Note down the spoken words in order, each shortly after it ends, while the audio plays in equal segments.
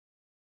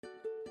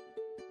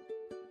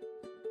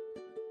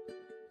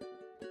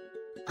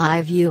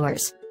Hi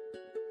viewers.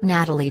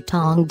 Natalie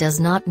Tong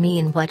does not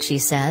mean what she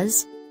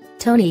says?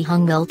 Tony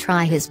Hung will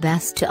try his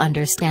best to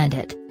understand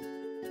it.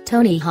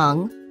 Tony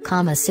Hung,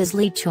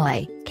 Sisley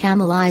Choi,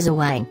 Liza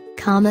Wang,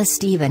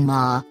 Stephen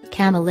Ma,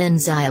 Lin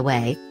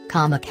Ziawei,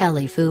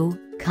 Kelly Fu,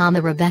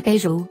 Rebecca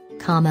Zhu,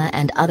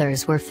 and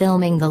others were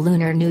filming the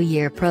Lunar New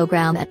Year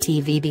program at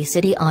TVB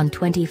City on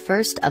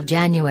 21st of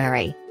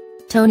January.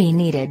 Tony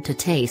needed to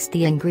taste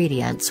the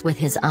ingredients with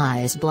his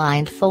eyes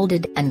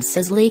blindfolded, and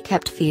Sisley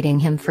kept feeding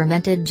him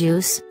fermented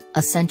juice,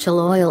 essential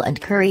oil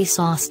and curry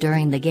sauce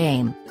during the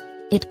game.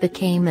 It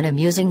became an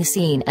amusing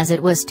scene as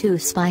it was too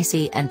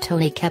spicy and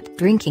Tony kept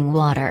drinking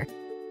water.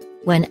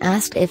 When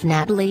asked if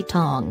Natalie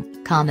Tong,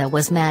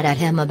 was mad at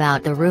him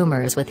about the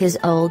rumors with his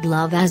old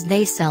love as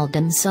they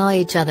seldom saw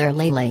each other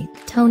lately,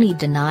 Tony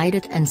denied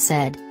it and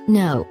said,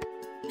 "Nope.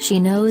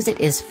 She knows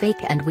it is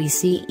fake and we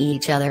see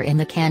each other in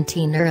the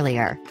canteen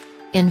earlier.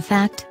 In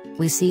fact,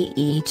 we see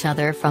each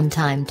other from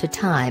time to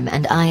time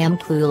and I am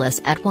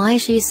clueless at why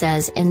she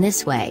says in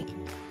this way.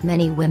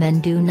 Many women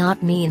do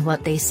not mean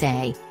what they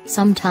say,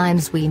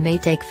 sometimes we may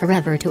take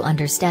forever to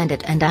understand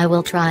it and I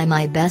will try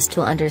my best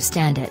to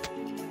understand it."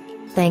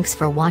 Thanks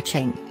for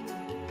watching.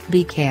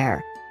 Be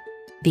care.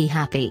 Be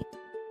happy.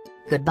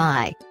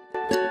 Goodbye.